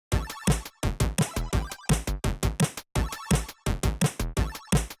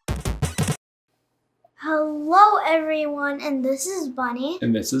Hello, everyone, and this is Bunny.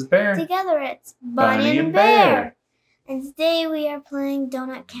 And this is Bear. Together, it's Bunny and Bear. And today we are playing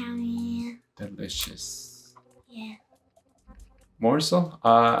Donut County. Delicious. Yeah. Morsel?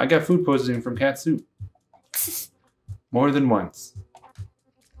 I got food poisoning from cat soup. More than once.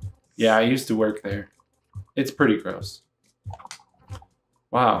 Yeah, I used to work there. It's pretty gross.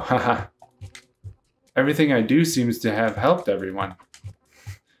 Wow, haha. Everything I do seems to have helped everyone.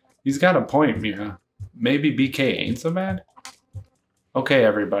 He's got a point, Mira. Maybe BK ain't so bad? Okay,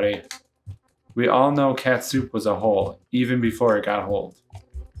 everybody. We all know cat soup was a hole, even before it got hold.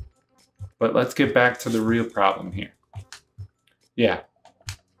 But let's get back to the real problem here. Yeah.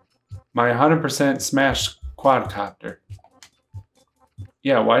 My 100% smashed quadcopter.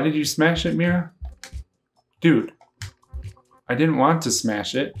 Yeah, why did you smash it, Mira? Dude, I didn't want to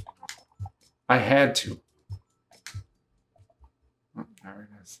smash it. I had to. Oh, now we're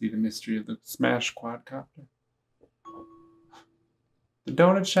gonna see the mystery of the smashed quadcopter. The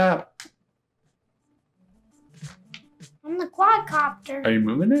donut shop. I'm the quadcopter. Are you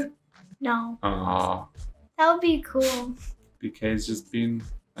moving it? No. Aww. That would be cool. BK's just being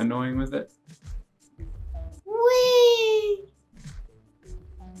annoying with it. Whee!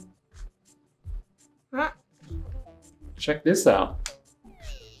 Huh? Check this out.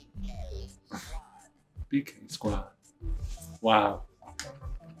 BK squad. Wow.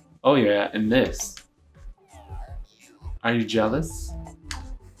 Oh yeah, and this. Are you jealous?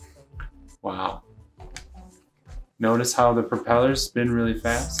 Wow. Notice how the propellers spin really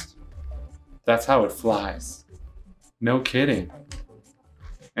fast? That's how it flies. No kidding.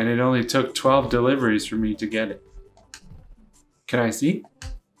 And it only took 12 deliveries for me to get it. Can I see?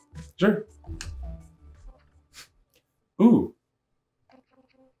 Sure. Ooh.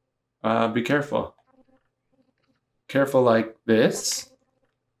 Be careful. Careful like this.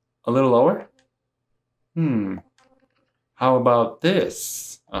 A little lower. How about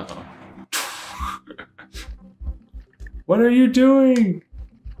this? Uh-oh. What are you doing?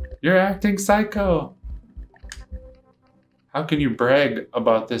 You're acting psycho. How can you brag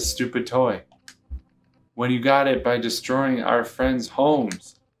about this stupid toy when you got it by destroying our friends'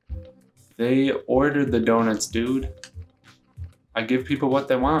 homes? They ordered the donuts, dude. I give people what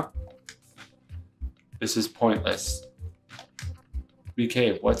they want. This is pointless.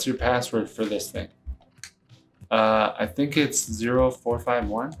 BK, what's your password for this thing? I think it's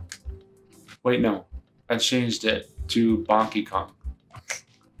 0451. Wait, no. I changed it to Bonky Kong.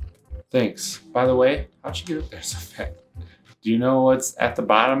 Thanks. By the way, how'd you get up there so fast? Do you know what's at the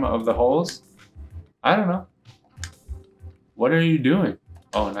bottom of the holes? I don't know. What are you doing?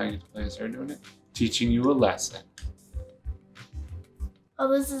 Oh, now you play as her doing it? Teaching you a lesson. Oh,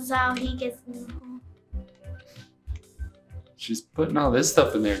 this is how he gets in the hole. She's putting all this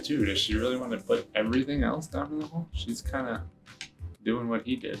stuff in there too. Does she really want to put everything else down in the hole? She's kind of doing what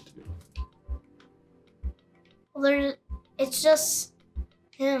he did too. Well, it's just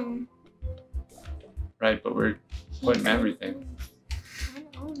him. Right, but we're putting everything.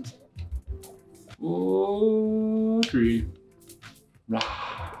 Owns it. Ooh, tree.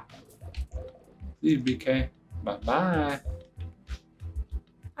 Rah. See you, BK. Bye-bye.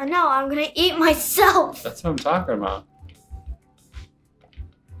 I know, I'm gonna eat myself. That's what I'm talking about.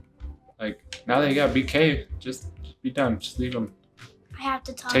 Like, now that you got BK, just be done. Just leave him. I have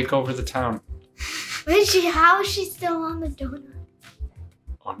to talk. Take over the town. How is she still on the donut?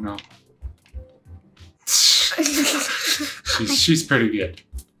 Oh, no. She's pretty good.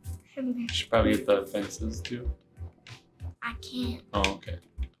 She probably get the fences, too. I can't. Oh, okay.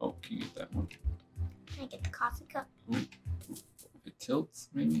 Oh, can you get that one? Can I get the coffee cup? Ooh. It tilts,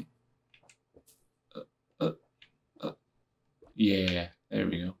 maybe? Yeah, there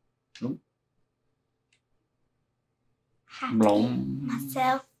we go. Ooh. Have to Blom. eat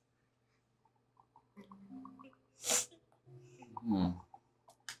myself.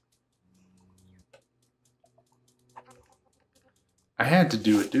 I had to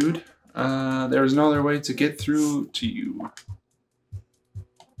do it, dude. There was no other way to get through to you.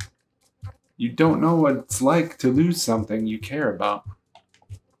 You don't know what it's like to lose something you care about.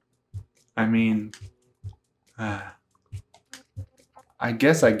 I mean, I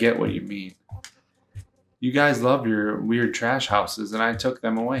guess I get what you mean. You guys love your weird trash houses, and I took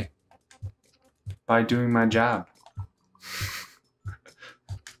them away by doing my job.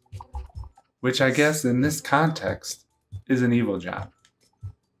 Which I guess in this context is an evil job.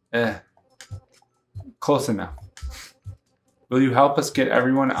 Close enough. Will you help us get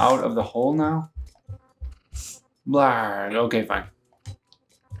everyone out of the hole now? Blah. Okay, fine.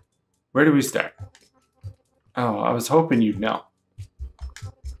 Where do we start? Oh, I was hoping you'd know.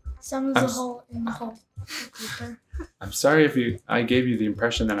 Someone's a hole in the hole. paper. I'm sorry if I gave you the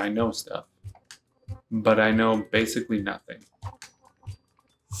impression that I know stuff. But I know basically nothing.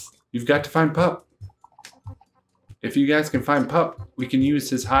 You've got to find Pup. If you guys can find Pup, we can use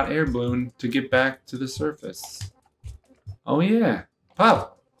his hot air balloon to get back to the surface. Oh yeah,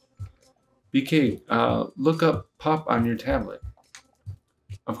 Pup. BK, look up Pup on your tablet.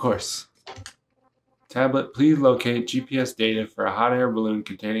 Of course. Tablet, please locate GPS data for a hot air balloon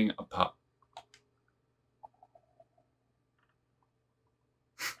containing a pup.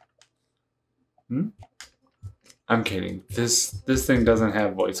 I'm kidding. This thing doesn't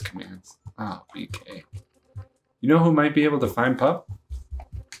have voice commands. Oh, BK. You know who might be able to find Pup?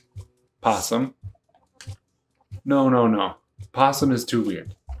 Possum. No. Possum is too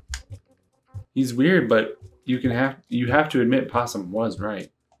weird. He's weird, but you have to admit Possum was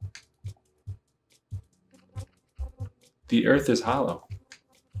right. The earth is hollow.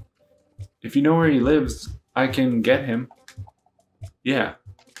 If you know where he lives, I can get him. Yeah.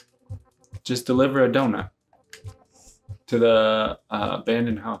 Just deliver a donut to the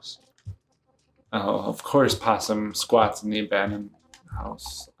abandoned house. Oh, of course Possum squats in the abandoned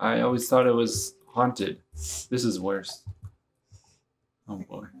house. I always thought it was haunted. This is worse. Oh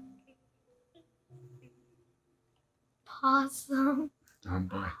boy. Possum. Oh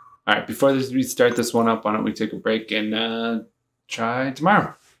boy. Alright, before we start this one up, why don't we take a break and try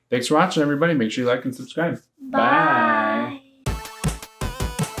tomorrow. Thanks for watching, everybody. Make sure you like and subscribe. Bye.